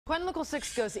KOIN Local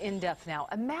 6 goes in-depth now.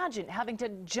 Imagine having to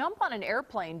jump on an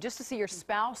airplane just to see your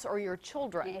spouse or your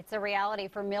children. It's a reality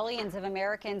for millions of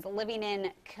Americans living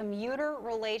in commuter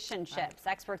relationships.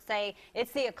 Right. Experts say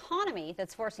it's the economy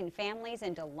that's forcing families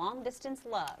into long-distance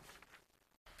love.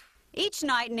 Each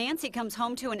night, Nancy comes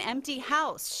home to an empty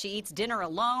house. She eats dinner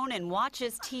alone and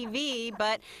watches TV,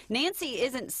 but Nancy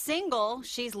isn't single.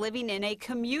 She's living in a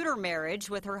commuter marriage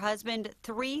with her husband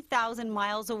 3,000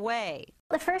 miles away.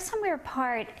 The first time we were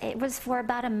apart, it was for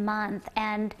about a month,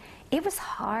 and it was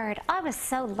hard. I was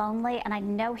so lonely, and I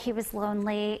know he was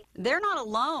lonely. They're not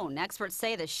alone. Experts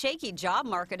say the shaky job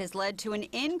market has led to an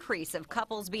increase of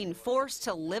couples being forced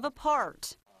to live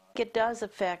apart. It does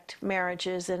affect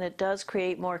marriages, and it does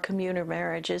create more commuter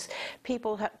marriages.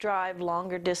 People drive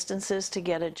longer distances to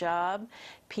get a job.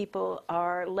 People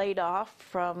are laid off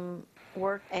from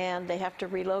work, and they have to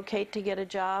relocate to get a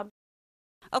job.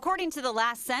 According to the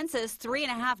last census,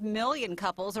 3.5 million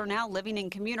couples are now living in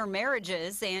commuter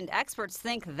marriages, and experts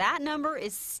think that number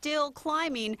is still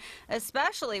climbing,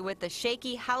 especially with the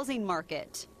shaky housing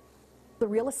market. The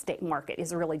real estate market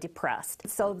is really depressed,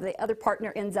 so the other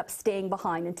partner ends up staying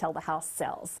behind until the house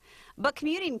sells. But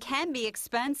commuting can be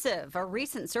expensive. A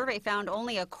recent survey found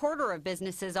only a quarter of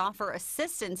businesses offer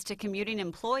assistance to commuting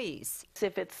employees.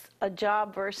 If it's a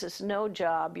job versus no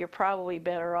job, you're probably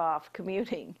better off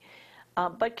commuting.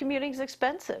 But commuting's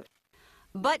expensive.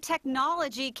 But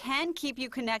technology can keep you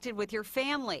connected with your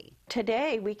family.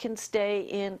 Today, we can stay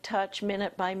in touch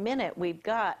minute by minute. We've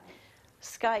got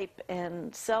Skype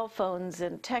and cell phones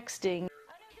and texting.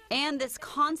 And this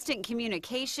constant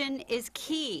communication is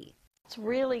key. It's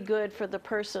really good for the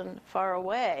person far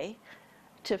away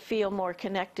to feel more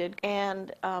connected,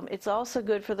 and it's also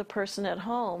good for the person at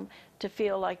home to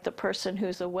feel like the person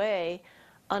who's away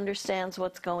understands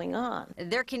what's going on.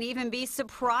 There can even be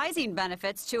surprising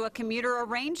benefits to a commuter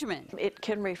arrangement. It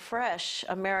can refresh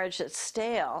a marriage that's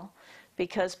stale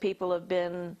because people have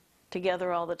been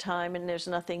together all the time and there's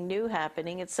nothing new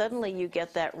happening, and suddenly you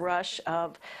get that rush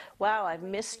of, wow, I've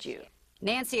missed you.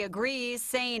 Nancy agrees,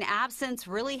 saying absence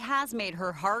really has made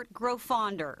her heart grow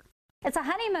fonder. It's a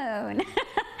honeymoon.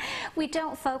 We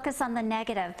don't focus on the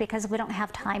negative because we don't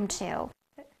have time to.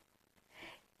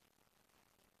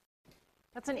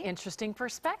 That's an interesting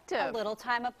perspective. A little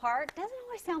time apart doesn't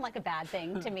always sound like a bad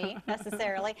thing to me,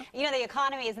 necessarily. You know, the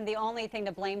economy isn't the only thing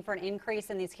to blame for an increase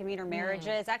in these commuter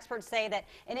marriages. Experts say that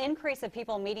an increase of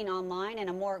people meeting online and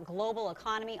a more global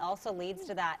economy also leads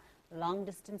to that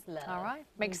long-distance love. All right.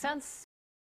 Makes sense.